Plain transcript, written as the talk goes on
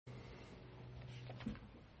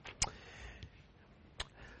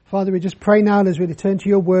Father, we just pray now as we return to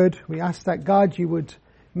your word. We ask that, God, you would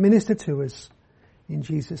minister to us. In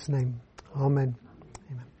Jesus' name. Amen.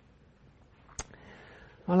 Amen.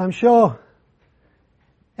 And I'm sure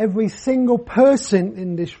every single person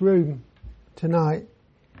in this room tonight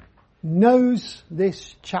knows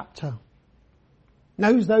this chapter,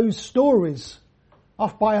 knows those stories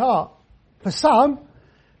off by heart. For some,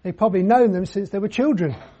 they've probably known them since they were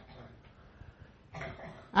children.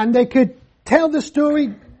 And they could tell the stories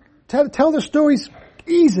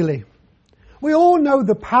easily. We all know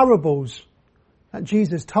the parables that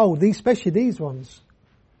Jesus told, especially these ones.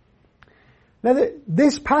 Now,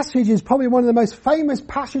 this passage is probably one of the most famous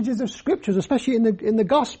passages of scriptures, especially in the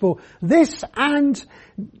gospel. This and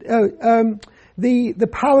the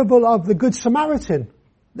parable of the Good Samaritan.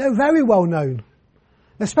 They're very well known.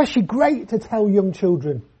 Especially great to tell young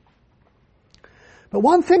children. But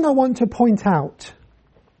one thing I want to point out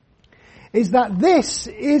is that this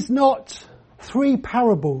is not 3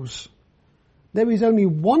 parables. There is only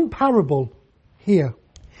one parable here.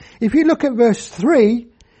 If you look at verse 3,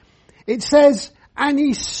 it says, and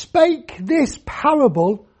he spake this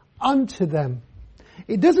parable unto them.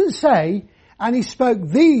 It doesn't say, and he spoke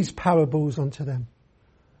these parables unto them.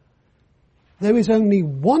 There is only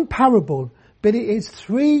one parable, but it is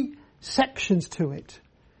 3 sections to it.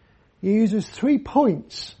 He uses 3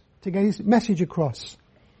 points to get his message across.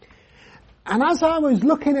 And as I was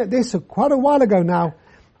looking at this quite a while ago now,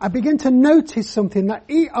 I began to notice something that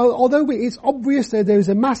although it's obvious that there is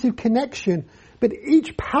a massive connection, but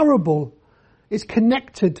each parable is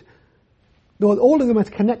connected, or all of them are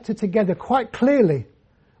connected together quite clearly.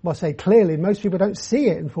 Well, I say clearly, most people don't see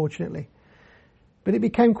it, unfortunately. But it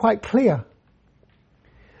became quite clear.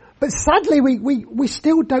 But sadly, we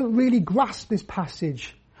still don't really grasp this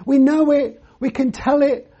passage. We know it, we can tell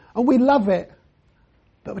it, and we love it.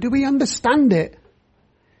 But do we understand it?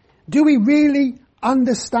 Do we really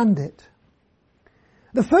understand it?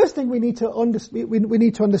 The first thing we need to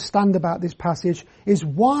understand about this passage is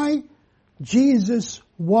why Jesus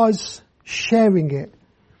was sharing it.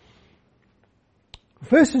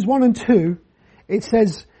 Verses 1 and 2, it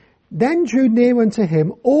says, then drew near unto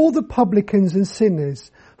him all the publicans and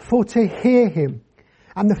sinners for to hear him.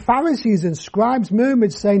 And the Pharisees and scribes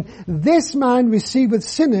murmured, saying, this man receiveth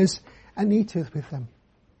sinners and eateth with them.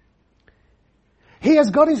 He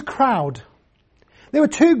has got his crowd. There were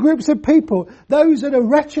 2 groups of people. Those that are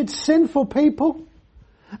wretched, sinful people,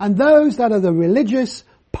 and those that are the religious,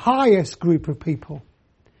 pious group of people.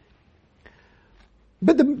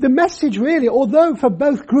 But the message really, although for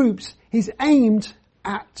both groups, is aimed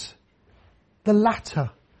at the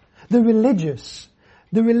latter, the religious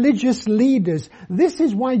leaders. This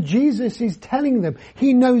is why Jesus is telling them.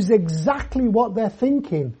 He knows exactly what they're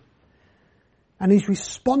thinking. And he's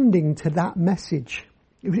responding to that message.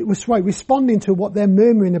 It was right, responding to what they're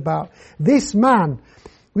murmuring about. This man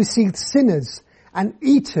received sinners and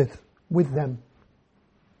eateth with them.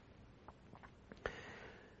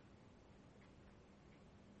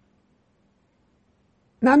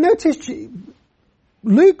 Now notice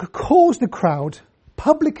Luke calls the crowd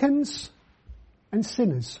publicans and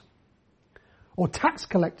sinners, or tax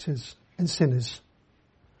collectors and sinners,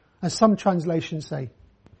 as some translations say.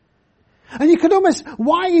 And you could almost,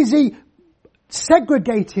 why is he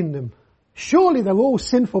segregating them? Surely they're all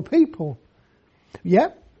sinful people.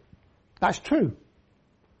 Yep, that's true.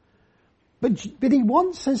 But he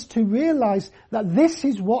wants us to realize that this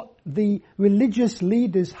is what the religious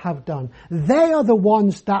leaders have done. They are the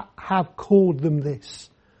ones that have called them this.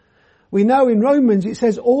 We know in Romans it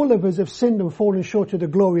says all of us have sinned and fallen short of the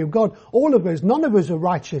glory of God. All of us, none of us are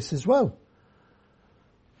righteous as well.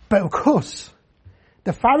 But of course,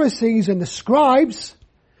 the Pharisees and the scribes,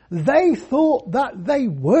 they thought that they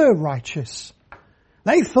were righteous.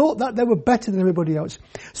 They thought that they were better than everybody else.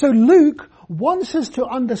 So Luke wants us to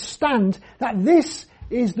understand that this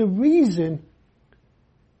is the reason.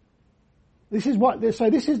 This is why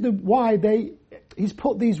he's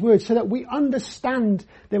put these words, so that we understand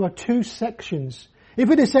there are 2 sections. If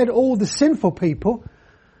it had said all the sinful people,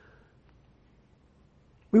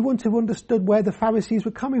 we wouldn't have understood where the Pharisees were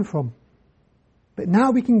coming from. But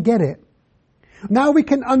now we can get it. Now we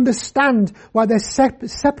can understand why they're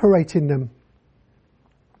separating them.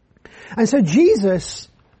 And so Jesus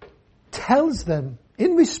tells them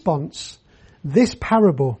in response this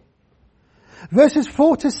parable. Verses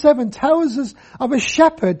 4 to 7 tells us of a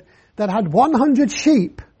shepherd that had 100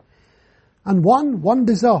 sheep and one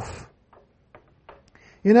wanders off.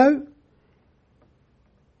 You know,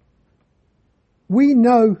 we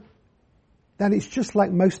know that it's just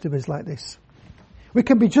like most of us like this. We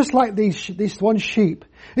can be just like this one sheep.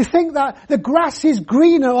 We think that the grass is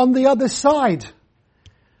greener on the other side.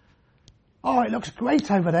 Oh, it looks great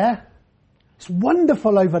over there. It's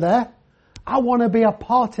wonderful over there. I want to be a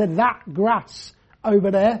part of that grass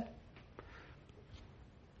over there.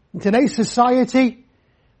 In today's society,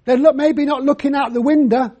 they're maybe not looking out the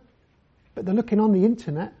window, but they're looking on the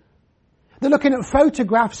internet. They're looking at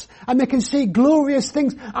photographs and they can see glorious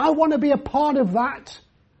things. I want to be a part of that.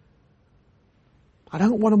 I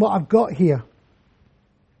don't want what I've got here.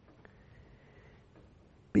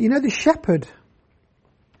 But you know, the shepherd,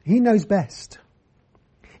 he knows best.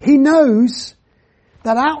 He knows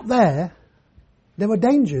that out there are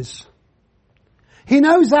dangers. He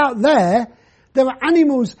knows out there are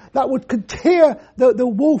animals that could tear the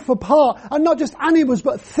wolf apart. And not just animals,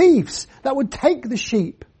 but thieves that would take the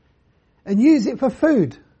sheep and use it for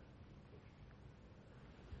food.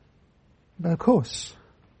 But of course,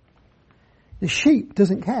 the sheep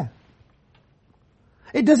doesn't care.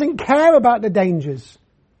 It doesn't care about the dangers.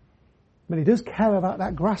 But it does care about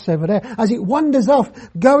that grass over there as it wanders off,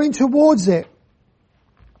 going towards it.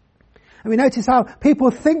 And we notice how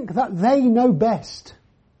people think that they know best.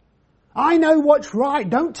 I know what's right.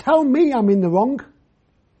 Don't tell me I'm in the wrong.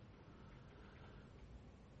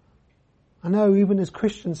 I know even as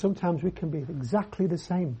Christians sometimes we can be exactly the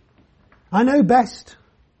same. I know best.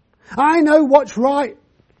 I know what's right.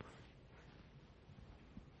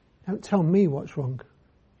 Don't tell me what's wrong.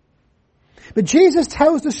 But Jesus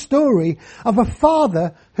tells the story of a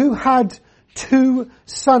father who had 2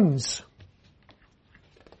 sons.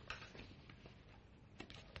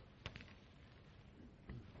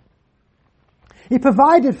 He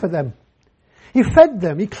provided for them. He fed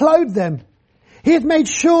them. He clothed them. He had made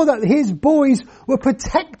sure that his boys were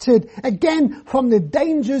protected again from the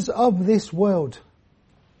dangers of this world.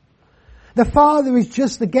 The father is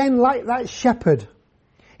just again like that shepherd.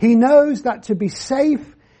 He knows that to be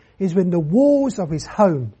safe is within the walls of his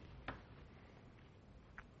home.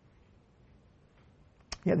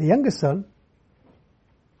 Yet the younger son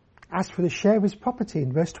asked for the share of his property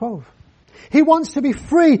in verse 12. He wants to be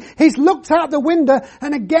free. He's looked out the window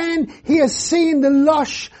and again he has seen the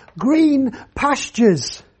lush green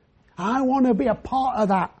pastures. I want to be a part of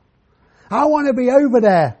that. I want to be over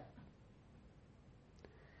there.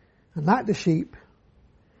 And like the sheep,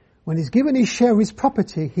 when he's given his share of his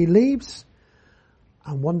property, he leaves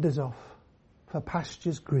and wanders off for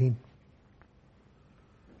pastures green.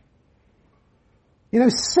 You know,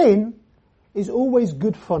 sin is always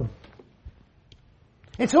good fun.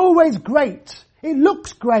 It's always great. It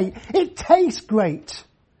looks great. It tastes great.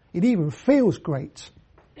 It even feels great.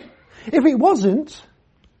 If it wasn't,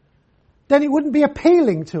 then it wouldn't be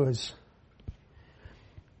appealing to us.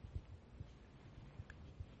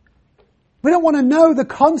 We don't want to know the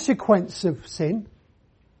consequence of sin,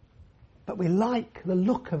 but we like the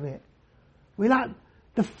look of it. We like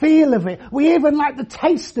the feel of it. We even like the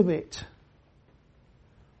taste of it.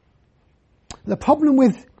 The problem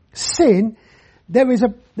with sin, there is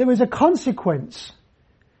a consequence.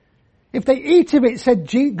 If they eat of it, said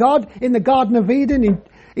God in the Garden of Eden,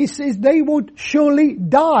 he says they would surely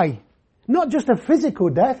die. Not just a physical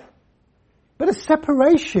death, but a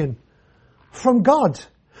separation from God,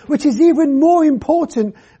 which is even more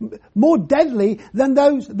important, more deadly than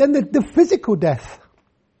the physical death.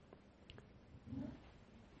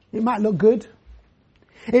 It might look good.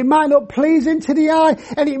 It might look pleasing to the eye,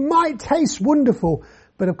 and it might taste wonderful,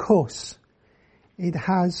 but of course, it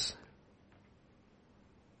has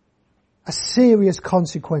a serious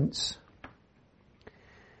consequence.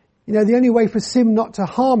 You know, the only way for sin not to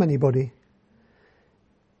harm anybody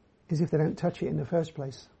is if they don't touch it in the first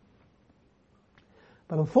place.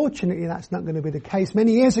 But unfortunately, that's not going to be the case.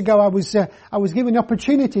 Many years ago, I was given the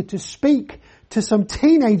opportunity to speak to some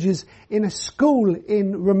teenagers in a school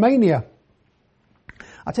in Romania.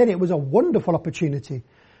 I tell you, it was a wonderful opportunity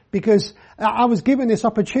because I was given this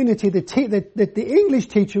opportunity. The English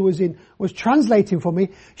teacher was translating for me.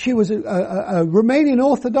 She was a Romanian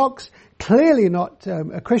Orthodox, clearly not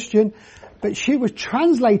a Christian, but she was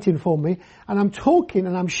translating for me, and I'm talking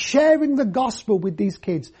and I'm sharing the gospel with these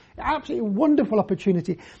kids. Absolutely wonderful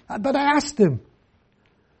opportunity. But I asked them,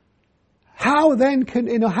 how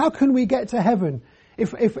can we get to heaven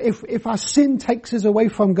if our sin takes us away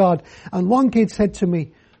from God? And one kid said to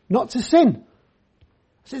me, not to sin.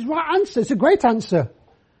 I said, right answer. It's a great answer.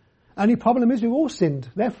 Only problem is we've all sinned.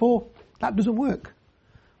 Therefore, that doesn't work.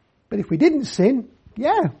 But if we didn't sin,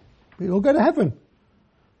 yeah, we all go to heaven.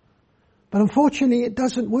 But unfortunately, it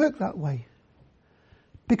doesn't work that way.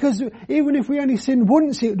 Because even if we only sin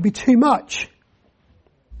once, it would be too much.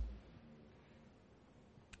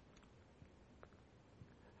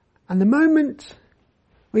 And the moment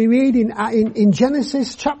we read in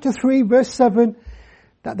Genesis chapter 3 verse 7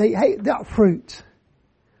 that they ate that fruit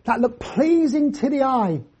that looked pleasing to the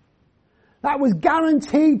eye, that was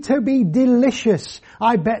guaranteed to be delicious,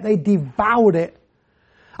 I bet they devoured it.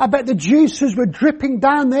 I bet the juices were dripping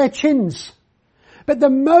down their chins. But the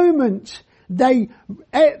moment they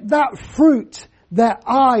ate that fruit, their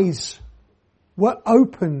eyes were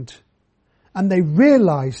opened and they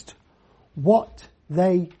realized what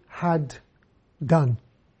they had done.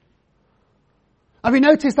 Have you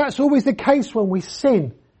noticed that's always the case when we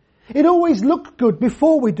sin? It always looks good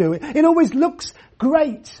before we do it. It always looks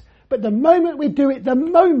great. But the moment we do it, the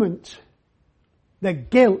moment the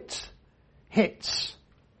guilt hits.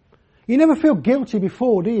 You never feel guilty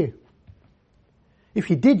before, do you?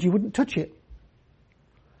 If you did, you wouldn't touch it.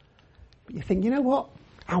 But you think, you know what?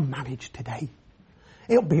 I'll manage today.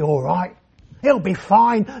 It'll be all right. It'll be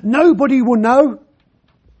fine. Nobody will know.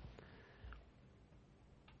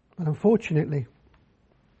 But unfortunately,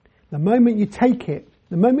 the moment you take it,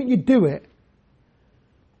 the moment you do it,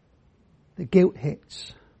 the guilt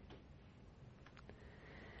hits.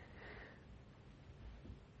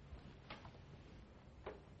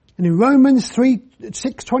 And in Romans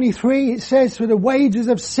 6:23 it says, for the wages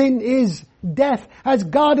of sin is death. As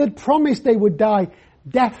God had promised they would die,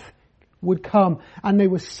 death would come, and they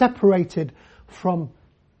were separated from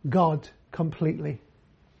God completely.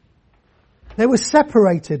 They were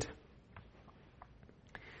separated.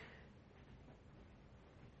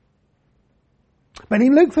 But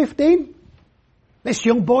in Luke 15, this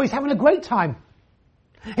young boy's having a great time.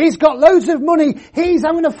 He's got loads of money. He's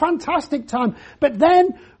having a fantastic time. But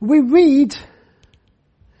then we read,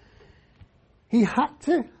 he had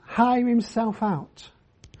to hire himself out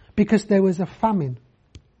because there was a famine.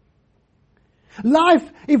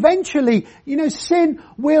 Life eventually, sin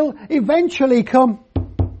will eventually come.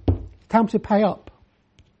 Time to pay up.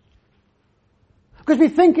 Because we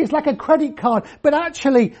think it's like a credit card, but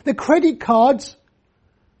actually the credit cards,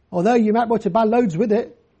 although you might be able to buy loads with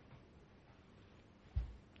it,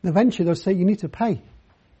 eventually they'll say you need to pay.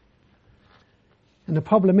 And the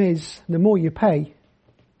problem is, the more you pay,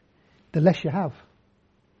 the less you have.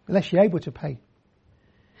 The less you're able to pay.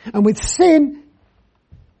 And with sin,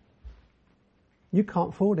 you can't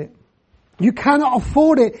afford it. You cannot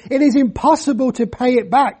afford it. It is impossible to pay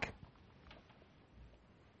it back.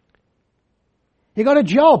 You got a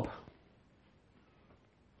job.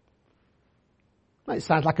 That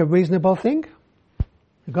sounds like a reasonable thing.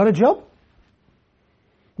 You got a job.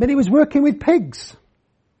 But he was working with pigs.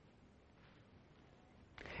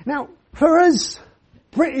 Now, for us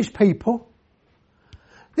British people,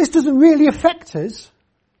 this doesn't really affect us.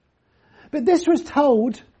 But this was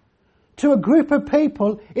told to a group of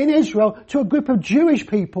people in Israel, to a group of Jewish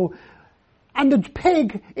people. And the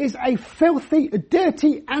pig is a filthy,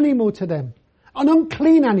 dirty animal to them. An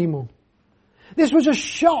unclean animal. This was a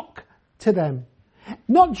shock to them.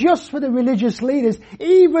 Not just for the religious leaders,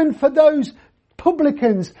 even for those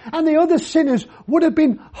publicans and the other sinners would have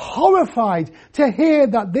been horrified to hear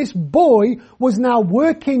that this boy was now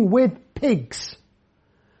working with pigs.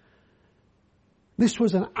 This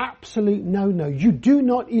was an absolute no-no. You do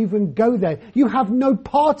not even go there. You have no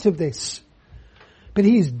part of this. But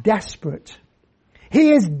he is desperate.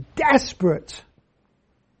 He is desperate.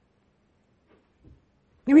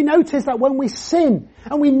 We notice that when we sin,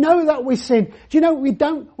 and we know that we sin, do you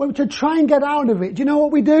know to try and get out of it, do you know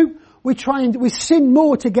what we do? We sin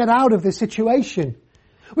more to get out of the situation.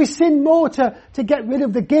 We sin more to get rid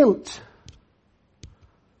of the guilt.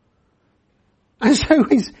 And so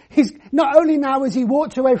he's not only now has he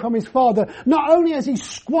walked away from his father, not only has he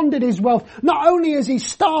squandered his wealth, not only is he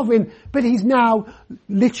starving, but he's now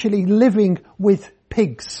literally living with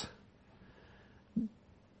pigs.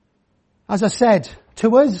 As I said,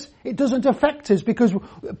 to us, it doesn't affect us because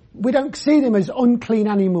we don't see them as unclean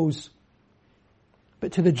animals.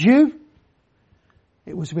 But to the Jew,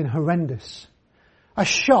 it was been horrendous. A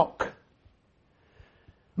shock.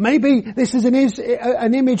 Maybe this is an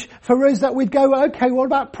image for us that we'd go, okay, what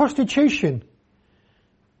about prostitution?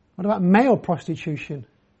 What about male prostitution?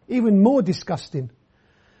 Even more disgusting.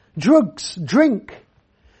 Drugs, drink.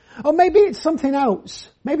 Or maybe it's something else.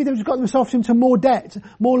 Maybe they've got themselves into more debt,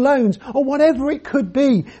 more loans, or whatever it could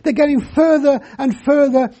be. They're getting further and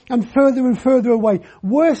further and further and further away.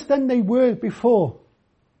 Worse than they were before.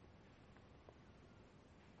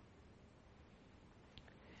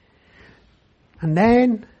 And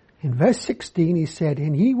then, in verse 16 he said,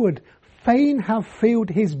 and he would fain have filled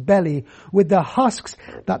his belly with the husks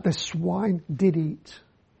that the swine did eat.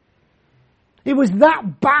 It was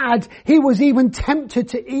that bad, he was even tempted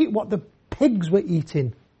to eat what the pigs were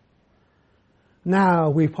eating. now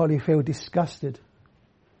we probably feel disgusted.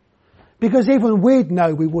 Because even we'd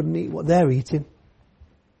know we wouldn't eat what they're eating.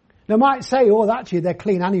 They might say, oh, actually they're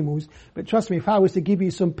clean animals, but trust me, if I was to give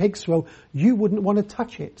you some pig's throat, you wouldn't want to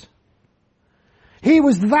touch it. He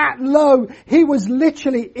was that low. He was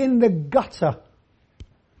literally in the gutter.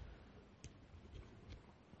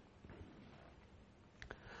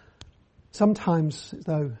 Sometimes,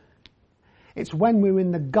 though, it's when we're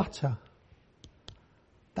in the gutter,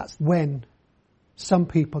 that's when some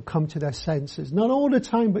people come to their senses. Not all the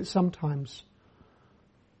time, but sometimes.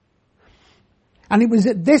 And it was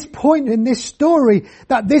at this point in this story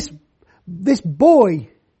that this boy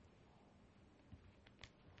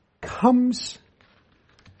comes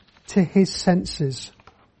to his senses.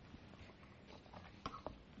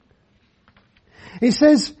 It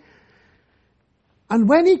says, and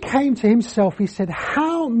when he came to himself, he said,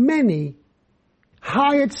 how many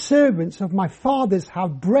hired servants of my father's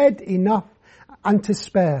have bread enough and to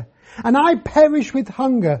spare? And I perish with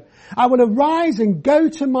hunger. I will arise and go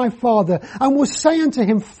to my father and will say unto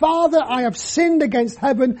him, Father, I have sinned against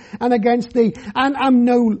heaven and against thee, and am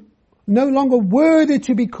no longer worthy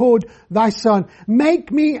to be called thy son.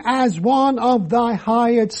 Make me as one of thy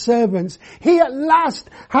hired servants. He at last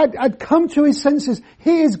had come to his senses.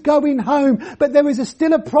 He is going home, but there is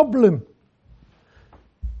still a problem.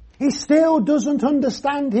 He still doesn't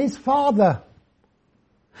understand his father.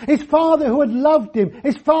 His father who had loved him,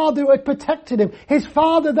 his father who had protected him, his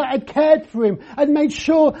father that had cared for him and made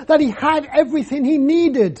sure that he had everything he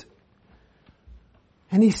needed.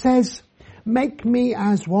 And he says, make me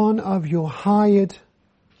as one of your hired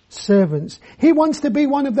servants. He wants to be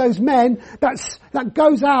one of those men that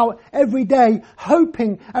goes out every day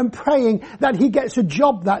hoping and praying that he gets a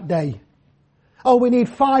job that day. Oh, we need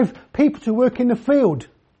 5 people to work in the field.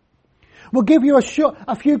 We'll give you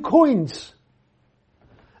a few coins.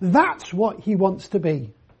 That's what he wants to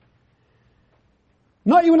be.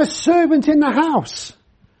 Not even a servant in the house,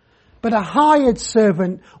 but a hired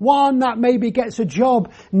servant, one that maybe gets a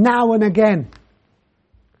job now and again.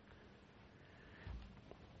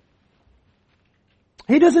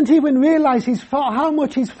 He doesn't even realize how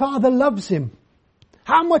much his father loves him,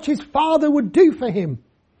 how much his father would do for him.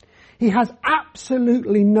 He has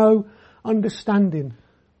absolutely no understanding.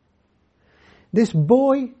 This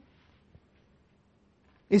boy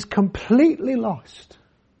is completely lost,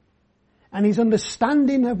 and his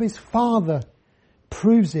understanding of his father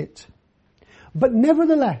proves it. But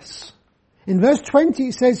nevertheless, in verse 20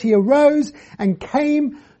 it says he arose and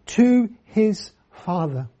came to his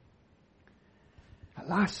father.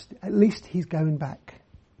 At least he's going back.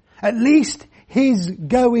 At least he's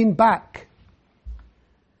going back.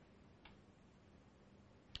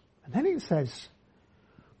 And then it says,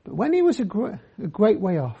 but when he was a great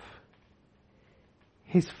way off,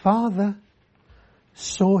 his father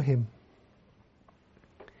saw him.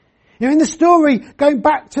 Now in the story, going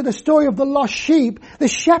back to the story of the lost sheep, the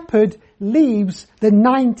shepherd leaves the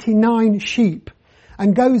 99 sheep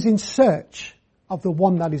and goes in search of the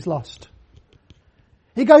one that is lost.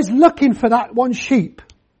 He goes looking for that one sheep.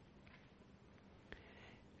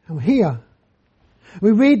 And here,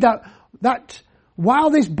 we read that while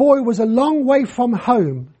this boy was a long way from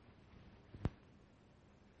home,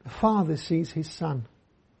 the father sees his son.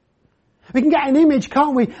 We can get an image,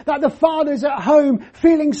 can't we, that the father's at home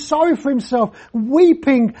feeling sorry for himself,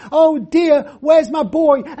 weeping, oh dear, where's my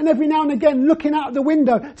boy? And every now and again looking out the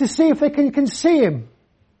window to see if they can see him.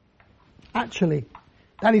 Actually,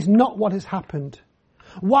 that is not what has happened.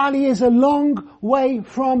 While he is a long way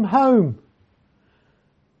from home,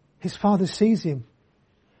 his father sees him.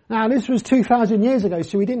 Now this was 2,000 years ago,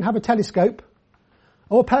 so he didn't have a telescope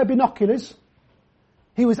or a pair of binoculars.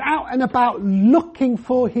 He was out and about looking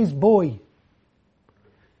for his boy.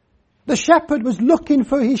 The shepherd was looking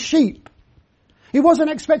for his sheep. He wasn't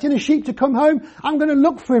expecting a sheep to come home. I'm going to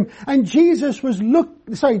look for him. And Jesus is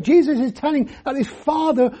telling that his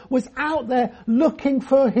father was out there looking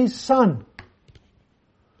for his son.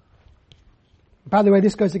 By the way,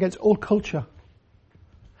 this goes against all culture.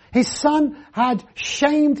 His son had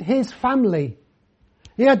shamed his family.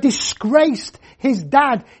 He had disgraced his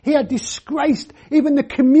dad. He had disgraced even the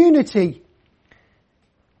community.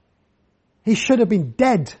 He should have been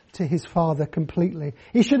dead to his father completely.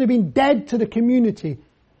 He should have been dead to the community.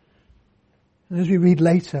 And as we read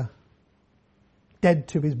later, dead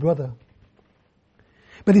to his brother.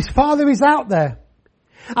 But his father is out there.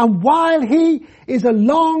 And while he is a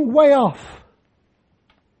long way off,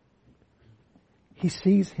 he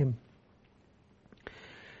sees him.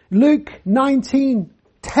 Luke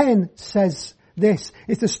 19:10 says this.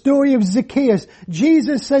 It's the story of Zacchaeus.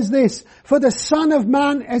 Jesus says this, for the Son of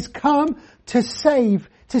Man has come to save,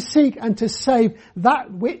 to seek and to save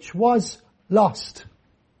that which was lost.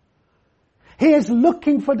 He is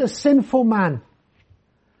looking for the sinful man.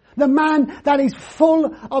 The man that is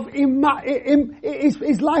full of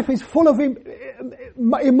his life is full of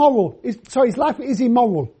immoral. His life is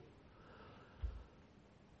immoral.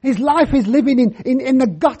 His life is living in the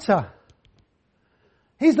gutter.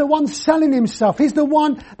 He's the one selling himself. He's the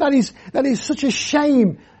one that is such a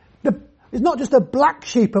shame. It's not just the black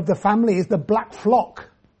sheep of the family, it's the black flock.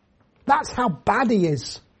 That's how bad he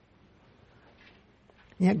is.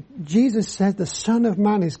 Yet Jesus said the Son of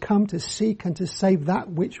Man is come to seek and to save that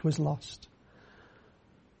which was lost.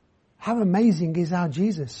 How amazing is our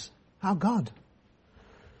Jesus, our God.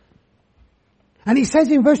 And he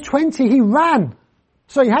says in verse 20, he ran.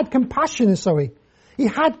 So he had compassion, He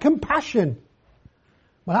had compassion.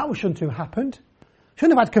 Well, that shouldn't have happened.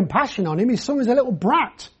 Shouldn't have had compassion on him. His son was a little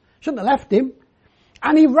brat. Shouldn't have left him.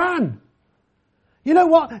 And he ran. You know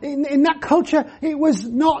what? In that culture, it was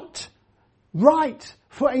not right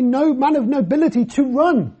for a man of nobility to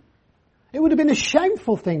run. It would have been a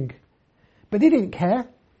shameful thing. But he didn't care.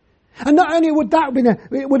 And not only would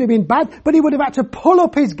it would have been bad, but he would have had to pull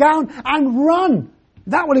up his gown and run.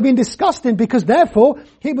 That would have been disgusting because therefore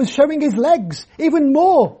he was showing his legs. Even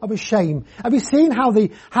more of a shame. Have you seen how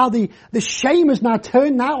the shame has now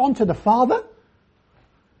turned now onto the father?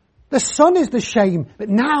 The son is the shame, but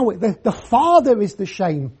now the father is the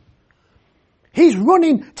shame. He's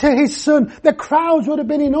running to his son. The crowds would have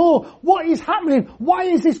been in awe. What is happening? Why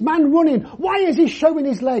is this man running? Why is he showing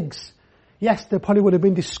his legs? Yes, they probably would have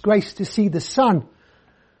been disgraced to see the son.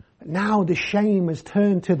 But now the shame has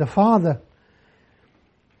turned to the father.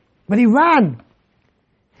 But he ran.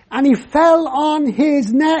 And he fell on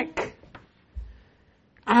his neck.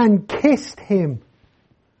 And kissed him.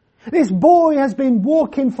 This boy has been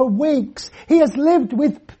walking for weeks. He has lived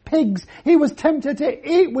with pigs. He was tempted to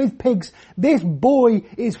eat with pigs. This boy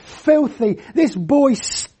is filthy. This boy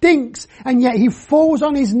stinks. And yet he falls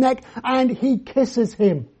on his neck and he kisses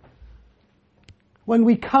him. When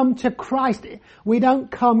we come to Christ, we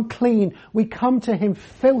don't come clean. We come to him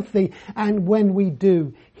filthy. And when we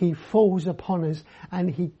do, he falls upon us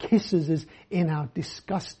and he kisses us in our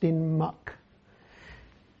disgusting muck.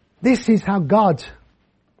 This is how God...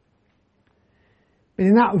 But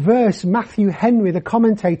in that verse, Matthew Henry, the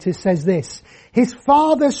commentator, says this. His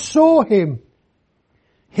father saw him.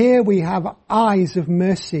 Here we have eyes of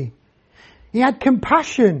mercy. He had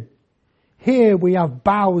compassion. Here we have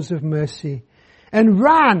bowels of mercy. And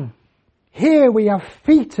ran. Here we have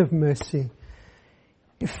feet of mercy.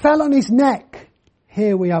 He fell on his neck.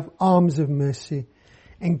 Here we have arms of mercy.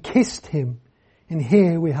 And kissed him. And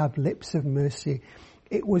here we have lips of mercy.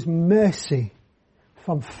 It was mercy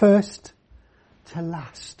from first to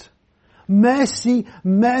last. Mercy,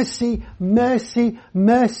 mercy, mercy,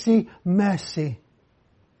 mercy, mercy.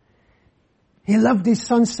 He loved his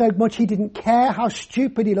son so much he didn't care how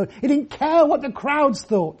stupid he looked. He didn't care what the crowds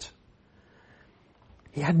thought.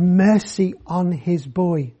 He had mercy on his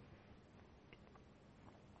boy.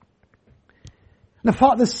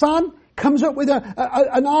 The son comes up with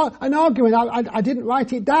an argument. I didn't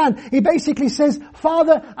write it down. He basically says,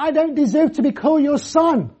 Father, I don't deserve to be called your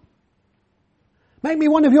son. Make me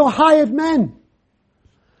one of your hired men.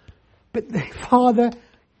 But the father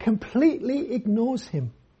completely ignores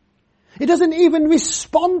him. He doesn't even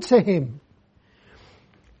respond to him.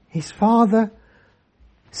 His father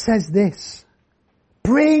says this,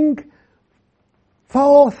 bring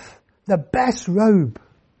forth the best robe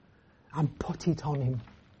and put it on him.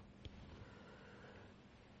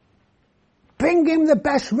 Bring him the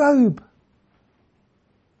best robe.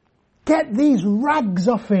 Get these rags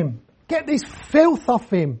off him. Get this filth off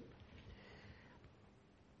him.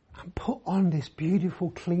 And put on this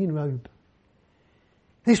beautiful clean robe.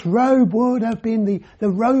 This robe would have been the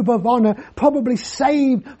robe of honor, probably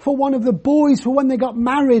saved for one of the boys for when they got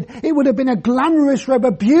married. It would have been a glamorous robe,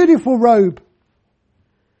 a beautiful robe.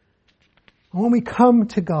 And when we come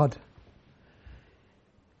to God,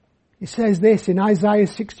 He says this in Isaiah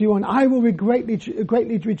 61, I will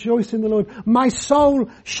greatly rejoice in the Lord. My soul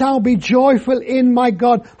shall be joyful in my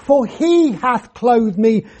God, for He hath clothed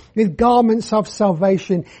me with garments of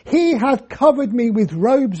salvation. He hath covered me with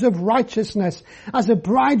robes of righteousness, as a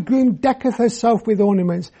bridegroom decketh herself with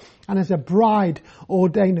ornaments, and as a bride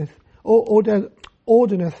ordaineth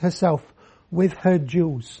herself with her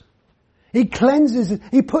jewels. He cleanses,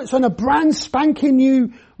 he puts on a brand spanking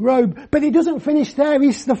new robe, but he doesn't finish there.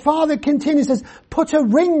 The Father continues, says, put a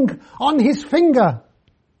ring on his finger.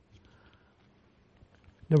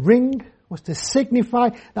 The ring was to signify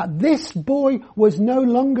that this boy was no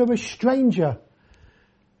longer a stranger.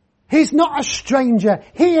 He's not a stranger.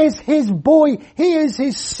 He is his boy. He is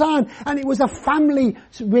his son. And it was a family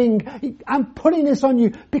ring. I'm putting this on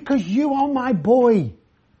you because you are my boy.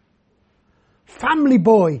 Family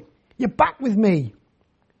boy. You're back with me.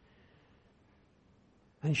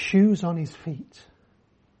 And shoes on his feet.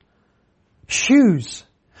 Shoes.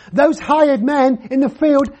 Those hired men in the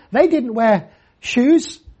field, they didn't wear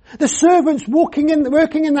shoes. The servants working in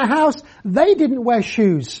the house, they didn't wear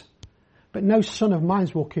shoes. But no son of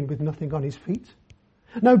mine's walking with nothing on his feet.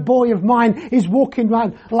 No boy of mine is walking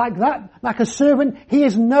around like that, like a servant. He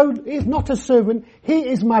is not a servant. He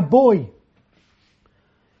is my boy.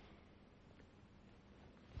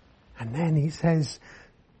 And then he says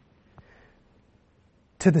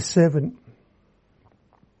to the servant,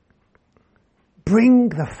 bring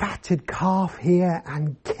the fatted calf here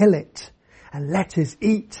and kill it, and let us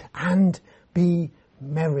eat and be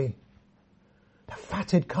merry. The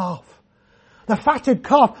fatted calf. The fatted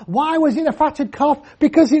calf. Why was it a fatted calf?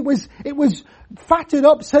 Because it was fatted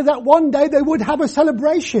up so that one day they would have a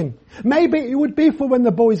celebration. Maybe it would be for when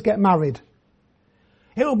the boys get married.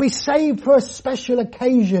 It will be saved for a special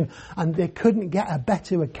occasion, and they couldn't get a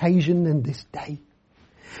better occasion than this day.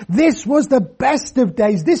 This was the best of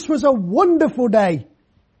days. This was a wonderful day.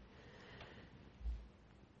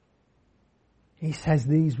 He says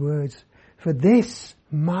these words, for this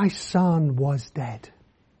my son was dead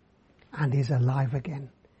and is alive again.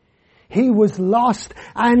 He was lost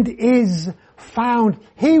and is found.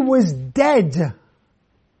 He was dead.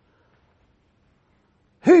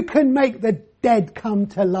 Who can make the dead come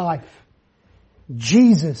to life?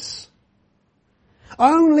 Jesus.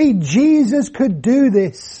 Only Jesus could do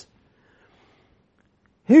this.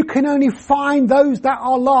 Who can only find those that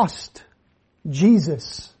are lost?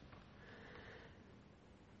 Jesus.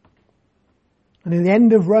 And in the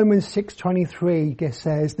end of Romans 6:23, it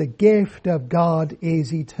says, the gift of God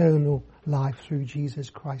is eternal life through Jesus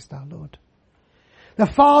Christ our Lord. The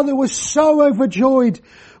Father was so overjoyed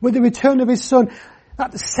with the return of His Son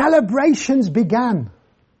that the celebrations began.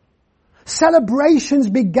 Celebrations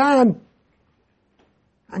began.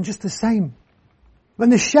 And just the same. When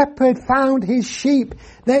the shepherd found his sheep,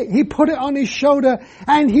 he put it on his shoulder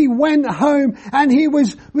and he went home and he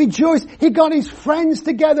was rejoiced. He got his friends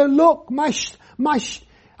together. Look, my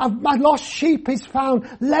lost sheep is found.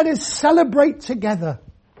 Let us celebrate together.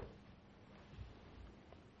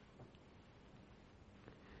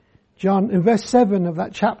 John, in verse 7 of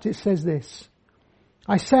that chapter, it says this.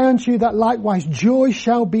 I say unto you that likewise joy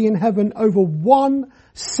shall be in heaven over one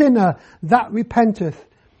sinner that repenteth,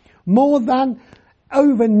 more than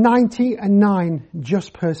over 99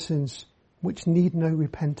 just persons which need no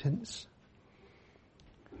repentance.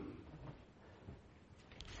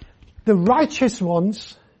 The righteous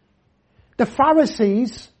ones, the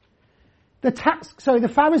Pharisees,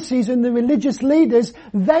 the Pharisees and the religious leaders,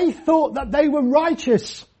 they thought that they were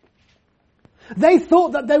righteous. They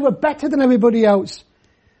thought that they were better than everybody else.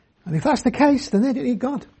 And if that's the case, then they don't need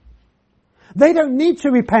God. They don't need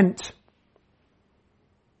to repent.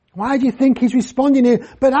 Why do you think He's responding here?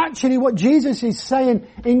 But actually what Jesus is saying,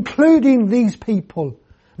 including these people,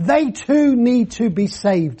 they too need to be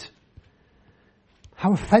saved.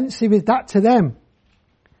 How offensive is that to them?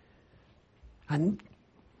 And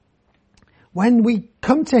when we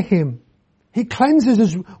come to Him, He cleanses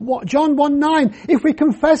us. What John 1:9, if we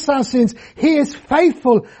confess our sins, He is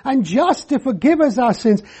faithful and just to forgive us our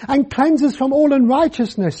sins and cleanse us from all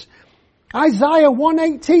unrighteousness. Isaiah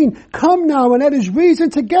 1:18, come now and let us reason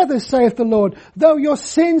together, saith the Lord. Though your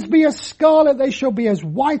sins be as scarlet, they shall be as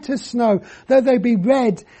white as snow. Though they be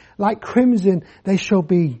red like crimson, they shall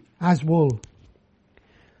be as wool.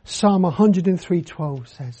 Psalm 103:12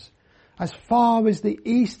 says, as far as the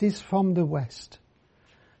east is from the west,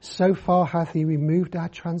 so far hath He removed our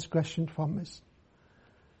transgression from us.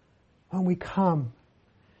 When we come,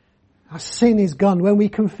 our sin is gone. When we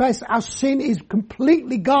confess, our sin is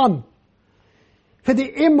completely gone. For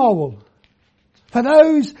the immoral, for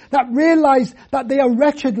those that realize that they are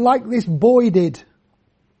wretched like this boy did.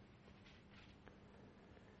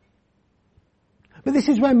 But this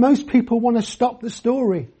is where most people want to stop the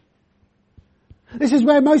story. This is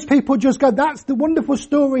where most people just go, that's the wonderful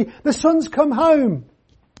story. The son's come home.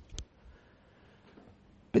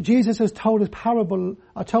 But Jesus has told this parable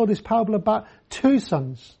about two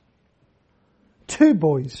sons. Two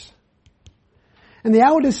boys. And the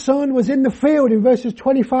eldest son was in the field in verses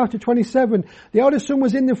 25 to 27. The eldest son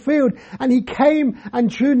was in the field and he came and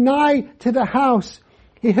drew nigh to the house.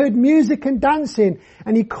 He heard music and dancing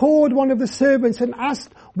and he called one of the servants and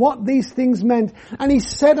asked what these things meant. And he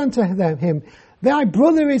said unto him, thy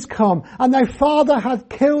brother is come, and thy father hath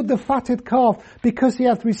killed the fatted calf, because he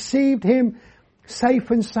hath received him safe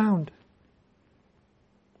and sound.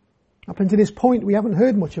 Up until this point, we haven't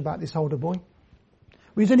heard much about this older boy.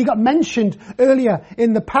 He's only got mentioned earlier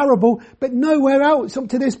in the parable, but nowhere else up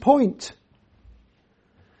to this point.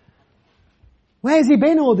 Where's he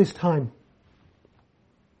been all this time?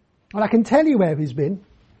 Well, I can tell you where he's been.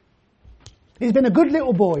 He's been a good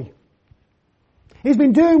little boy. He's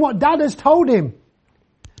been doing what Dad has told him.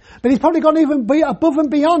 But he's probably gone even above and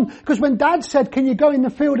beyond, because when Dad said, can you go in the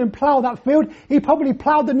field and plough that field, he probably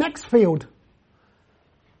ploughed the next field.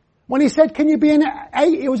 When he said, can you be in at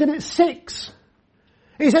 8, he was in at 6.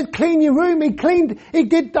 He said, clean your room. He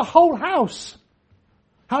did the whole house.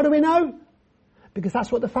 How do we know? Because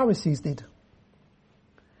that's what the Pharisees did.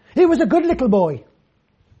 He was a good little boy.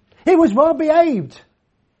 He was well behaved.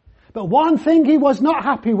 But one thing he was not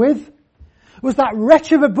happy with was that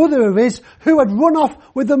wretch of a brother of his who had run off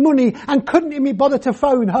with the money and couldn't even bother to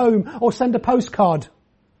phone home or send a postcard.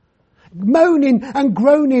 Moaning and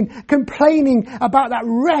groaning, complaining about that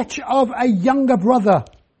wretch of a younger brother.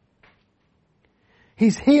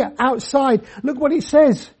 He's here outside. Look what it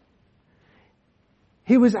says.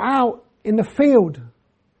 He was out in the field.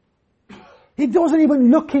 He wasn't even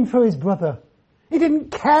looking for his brother. He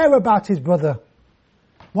didn't care about his brother.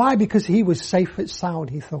 Why? Because he was safe and sound,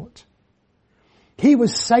 he thought. He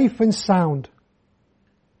was safe and sound.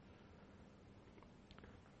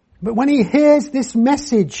 But when he hears this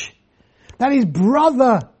message that his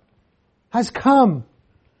brother has come,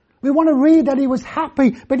 we want to read that he was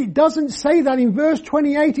happy, but it doesn't say that. In verse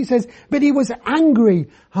 28 it says, but he was angry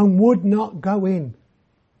and would not go in.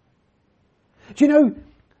 Do you know,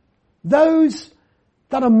 those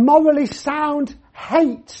that are morally sound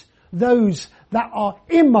hate those that are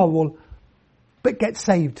immoral but get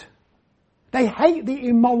saved. They hate the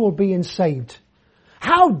immoral being saved.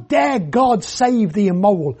 How dare God save the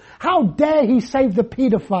immoral? How dare he save the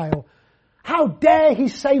paedophile? How dare he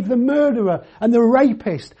save the murderer and the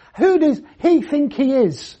rapist? Who does he think he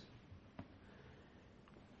is?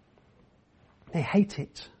 They hate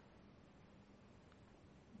it.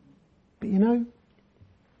 But you know,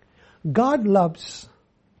 God loves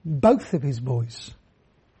both of his boys.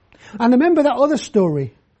 And remember that other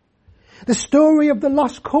story. The story of the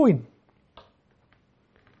lost coin.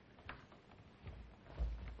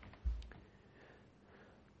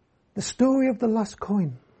 The story of the lost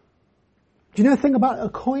coin. Do you know anything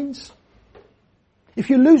about coins? If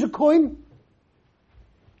you lose a coin,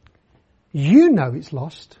 you know it's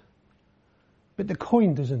lost, but the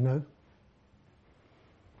coin doesn't know.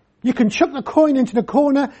 You can chuck the coin into the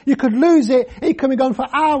corner, you could lose it, it can be gone for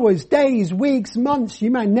hours, days, weeks, months,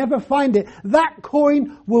 you may never find it. That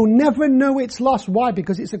coin will never know it's lost. Why?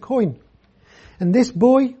 Because it's a coin. And this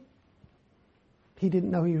boy, he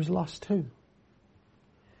didn't know he was lost too.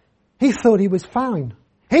 He thought he was fine.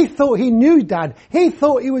 He thought he knew Dad. He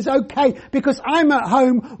thought he was okay because I'm at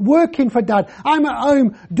home working for Dad. I'm at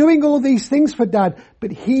home doing all these things for Dad.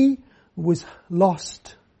 But he was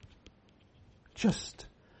lost just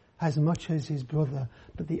as much as his brother.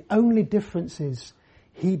 But the only difference is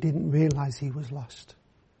he didn't realize he was lost.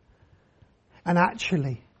 And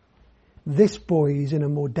actually, this boy is in a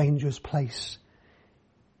more dangerous place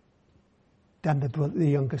than the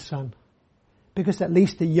younger son. Because at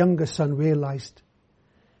least the younger son realized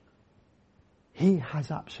he has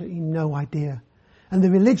absolutely no idea. And the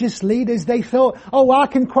religious leaders, they thought, oh, I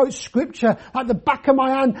can quote scripture at the back of my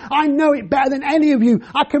hand. I know it better than any of you.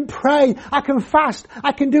 I can pray. I can fast.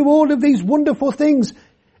 I can do all of these wonderful things.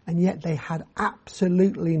 And yet they had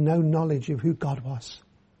absolutely no knowledge of who God was.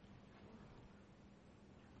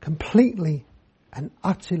 Completely and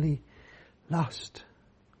utterly lost.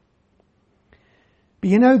 But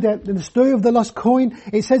you know that the story of the lost coin,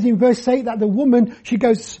 it says in verse 8 that the woman, when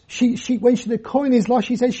the coin is lost,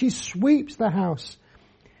 she says she sweeps the house.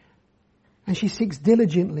 And she seeks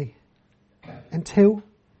diligently until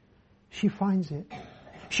she finds it.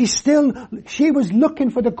 She was looking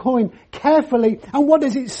for the coin carefully. And what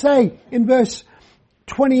does it say in verse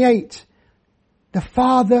 28? The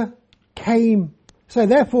father came. So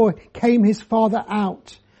therefore came his father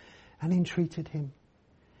out and entreated him.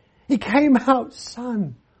 He came out,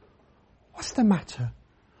 son, what's the matter?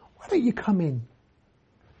 Why don't you come in?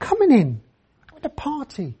 Coming in with a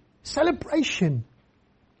party, celebration.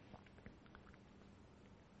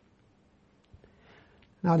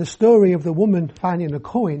 Now the story of the woman finding the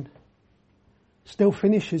coin still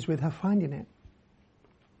finishes with her finding it.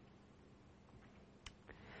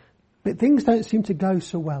 But things don't seem to go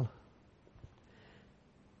so well.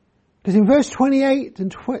 Because in verse 29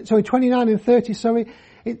 and 30,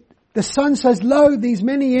 the Son says, Lo, these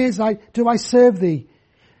many years do I serve thee,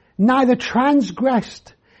 neither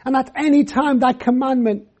transgressed, and at any time thy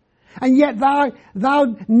commandment, and yet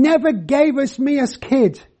thou never gavest me as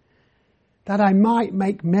kid, that I might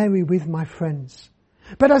make merry with my friends.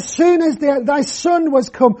 But as soon as thy Son was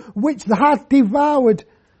come, which thou hast devoured,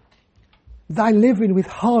 thy living with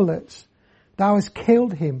harlots, thou hast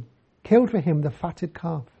killed for him the fatted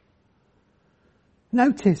calf.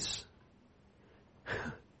 Notice,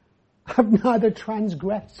 I've neither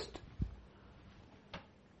transgressed,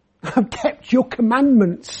 I've kept your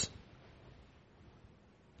commandments.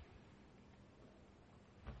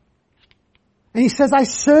 And he says, I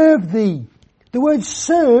serve thee. The word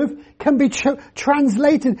serve can be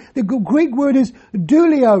translated, the Greek word is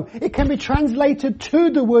douleo. It can be translated to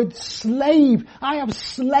the word slave. I have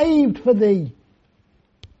slaved for thee.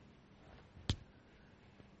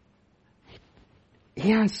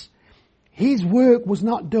 His work was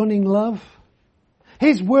not done in love.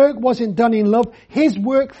 His work wasn't done in love. His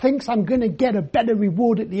work thinks, I'm going to get a better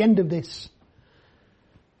reward at the end of this.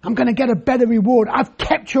 I'm going to get a better reward. I've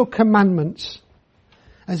kept your commandments.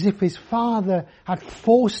 As if his father had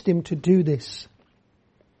forced him to do this.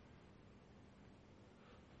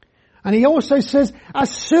 And he also says, as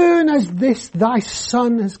soon as thy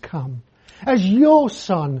Son has come, as your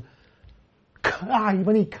Son,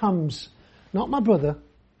 when he comes, not my brother,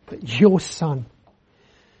 but your Son.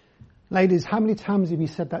 Ladies, how many times have you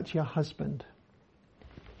said that to your husband?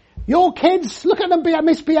 Your kids, look at them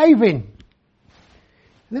misbehaving.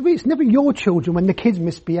 It's never your children when the kids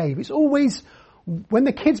misbehave. It's always, when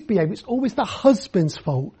the kids behave, it's always the husband's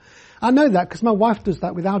fault. I know that because my wife does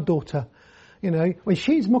that with our daughter. You know, when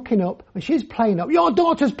she's mucking up, when she's playing up, your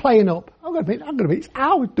daughter's playing up. I'm going to be, it's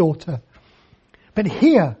our daughter. But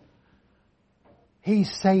here,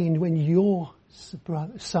 he's saying when your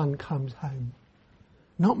son comes home,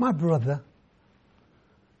 not my brother,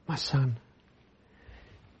 my son.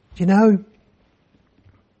 Do you know,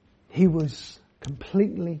 his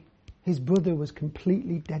brother was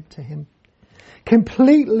completely dead to him.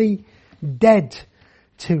 Completely dead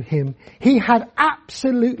to him. He had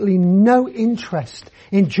absolutely no interest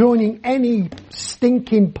in joining any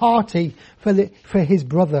stinking party for his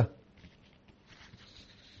brother.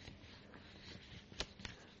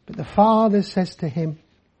 But the father says to him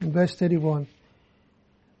in verse 31,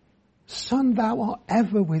 Son, thou art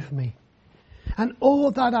ever with me, and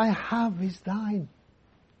all that I have is thine.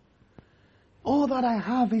 All that I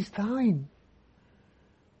have is thine.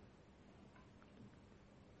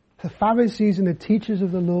 The Pharisees and the teachers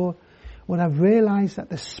of the law would have realized that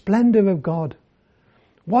the splendor of God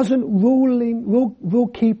wasn't rule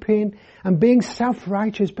keeping and being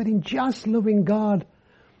self-righteous, but in just loving God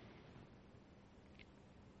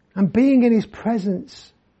and being in his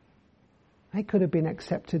presence. They could have been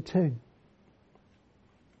accepted too.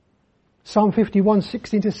 Psalm 51,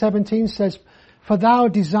 16 to 17 says, For thou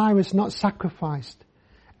desirest not sacrifice,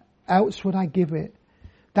 else would I give it.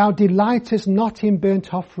 Thou delightest not in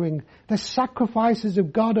burnt offering. The sacrifices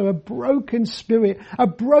of God are a broken spirit, a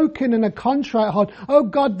broken and a contrite heart. O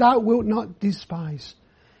God, thou wilt not despise.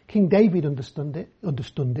 King David understood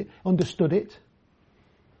it.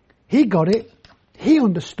 He got it. He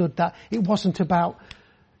understood that it wasn't about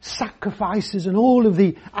sacrifices and all of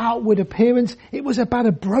the outward appearance. It was about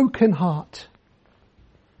a broken heart.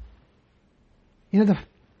 You know,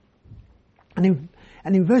 and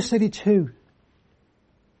in verse 32,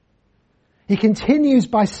 he continues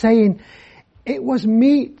by saying, It was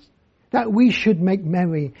meet that we should make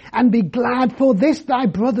merry and be glad, for this thy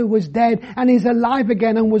brother was dead and is alive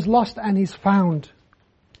again, and was lost and is found.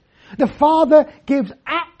 The father gives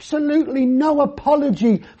absolutely no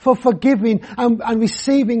apology for forgiving and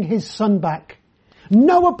receiving his son back.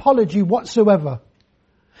 No apology whatsoever.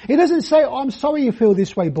 He doesn't say, I'm sorry you feel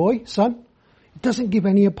this way, boy, son. He doesn't give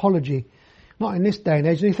any apology. Not in this day and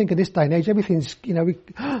age. You think of this day and age, everything's,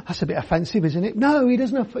 that's a bit offensive, isn't it? No, he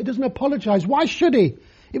doesn't apologize. Why should he?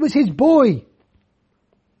 It was his boy.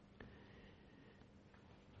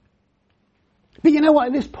 But you know what,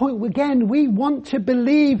 at this point, again, we want to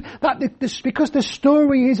believe that because the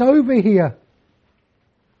story is over here.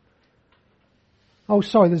 Oh,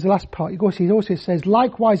 sorry, there's the last part. He also says,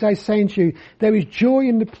 Likewise I say unto you, there is joy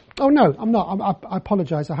in the... Oh no, I'm not. I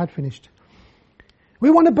apologize, I had finished. We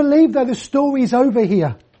want to believe that the story is over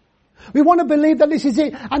here. We want to believe that this is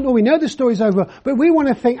it. And we know the story's over, but we want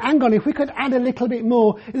to think, hang on, if we could add a little bit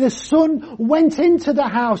more. The son went into the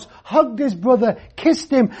house, hugged his brother, kissed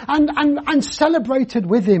him, and celebrated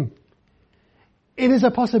with him. It is a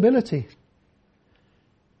possibility.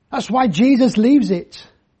 That's why Jesus leaves it.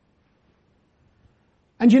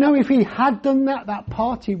 And you know, if he had done that, that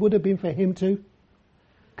party would have been for him too.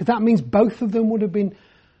 Because that means both of them would have been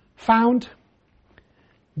found.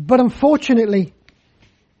 But unfortunately,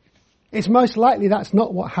 it's most likely that's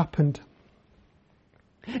not what happened.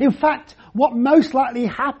 In fact, what most likely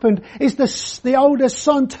happened is the older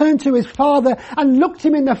son turned to his father and looked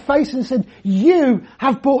him in the face and said, "You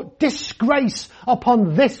have brought disgrace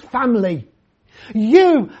upon this family.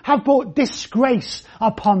 You have brought disgrace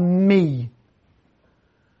upon me."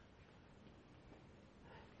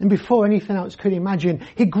 And before anything else could imagine,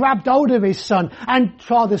 he grabbed hold of his son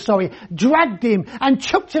dragged him and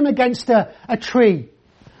chucked him against a tree.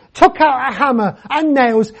 Took out a hammer and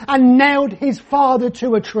nails and nailed his father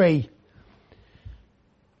to a tree.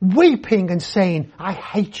 Weeping and saying, "I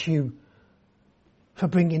hate you for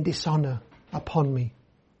bringing dishonor upon me."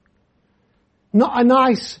 Not a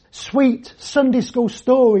nice, sweet Sunday school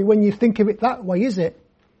story when you think of it that way, is it?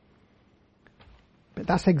 But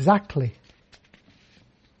that's exactly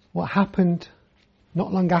what happened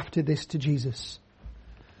not long after this to Jesus.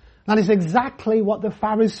 That is exactly what the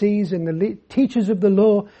Pharisees and the teachers of the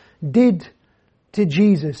law did to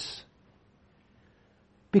Jesus,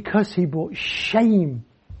 because he brought shame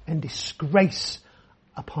and disgrace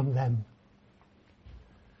upon them.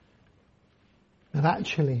 But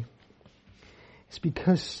actually, it's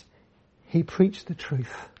because he preached the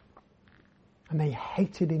truth and they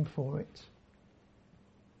hated him for it.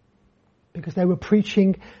 Because they were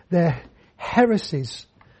preaching their heresies,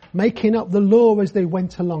 making up the law as they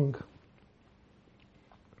went along.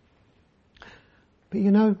 But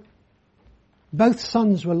you know, both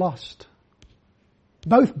sons were lost.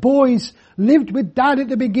 Both boys lived with dad at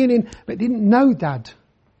the beginning, but didn't know dad.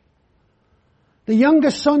 The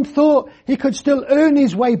younger son thought he could still earn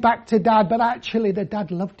his way back to dad, but actually the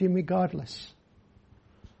dad loved him regardless.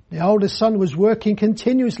 The older son was working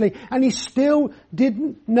continuously and he still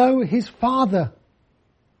didn't know his father.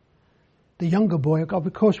 The younger boy,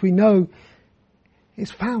 of course we know,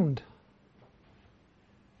 is found.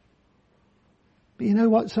 But you know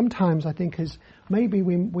what? Sometimes I think maybe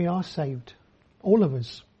we are saved. All of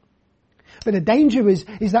us. But the danger is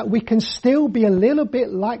that we can still be a little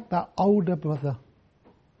bit like that older brother.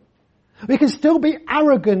 We can still be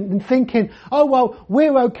arrogant and thinking, "Oh well,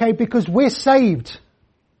 we're okay because we're saved."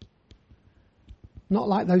 Not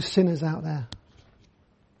like those sinners out there.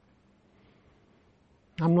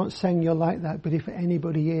 I'm not saying you're like that, but if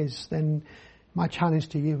anybody is, then my challenge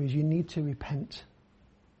to you is you need to repent.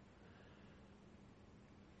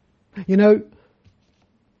 You know,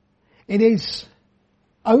 it is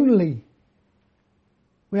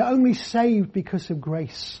we're only saved because of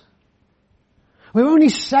grace. We're only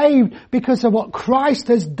saved because of what Christ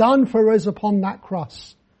has done for us upon that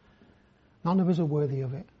cross. None of us are worthy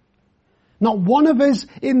of it. Not one of us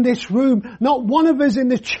in this room, not one of us in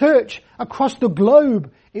the church across the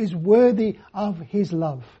globe is worthy of his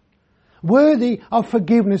love, worthy of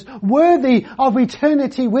forgiveness, worthy of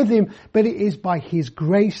eternity with him. But it is by his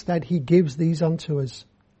grace that he gives these unto us,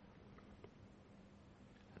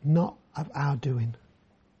 not of our doing.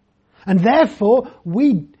 And therefore,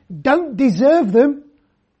 we don't deserve them.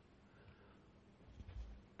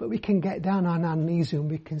 But we can get down on our knees and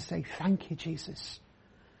we can say, "Thank you, Jesus."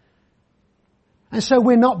 And so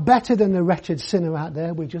we're not better than the wretched sinner out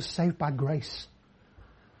there. We're just saved by grace.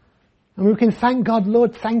 And we can thank God,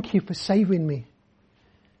 "Lord, thank you for saving me.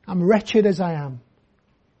 I'm wretched as I am."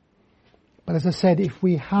 But as I said, if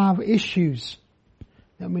we have issues,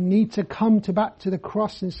 then we need to come back to the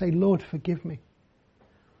cross and say, "Lord, forgive me."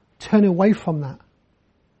 Turn away from that.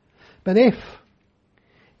 But if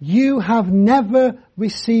you have never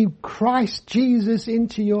received Christ Jesus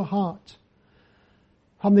into your heart,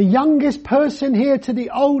 from the youngest person here to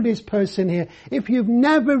the oldest person here, if you've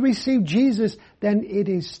never received Jesus, then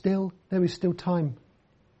there is still time.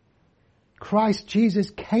 Christ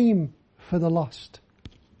Jesus came for the lost.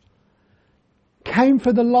 Came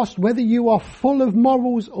for the lost, whether you are full of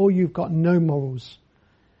morals or you've got no morals.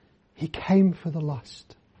 He came for the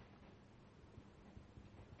lost.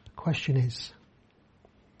 The question is,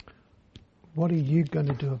 what are you going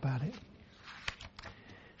to do about it?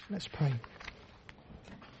 Let's pray.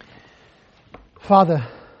 Father,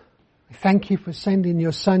 thank you for sending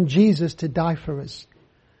your son Jesus to die for us.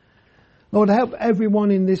 Lord, help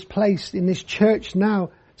everyone in this place, in this church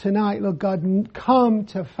now, tonight, Lord God, come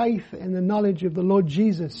to faith in the knowledge of the Lord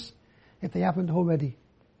Jesus, if they haven't already.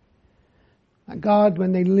 And God,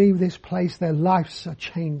 when they leave this place, their lives are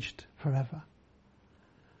changed forever.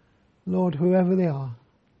 Lord, whoever they are,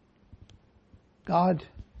 God,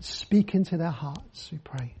 speak into their hearts, we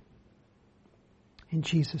pray. In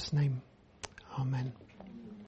Jesus' name, amen.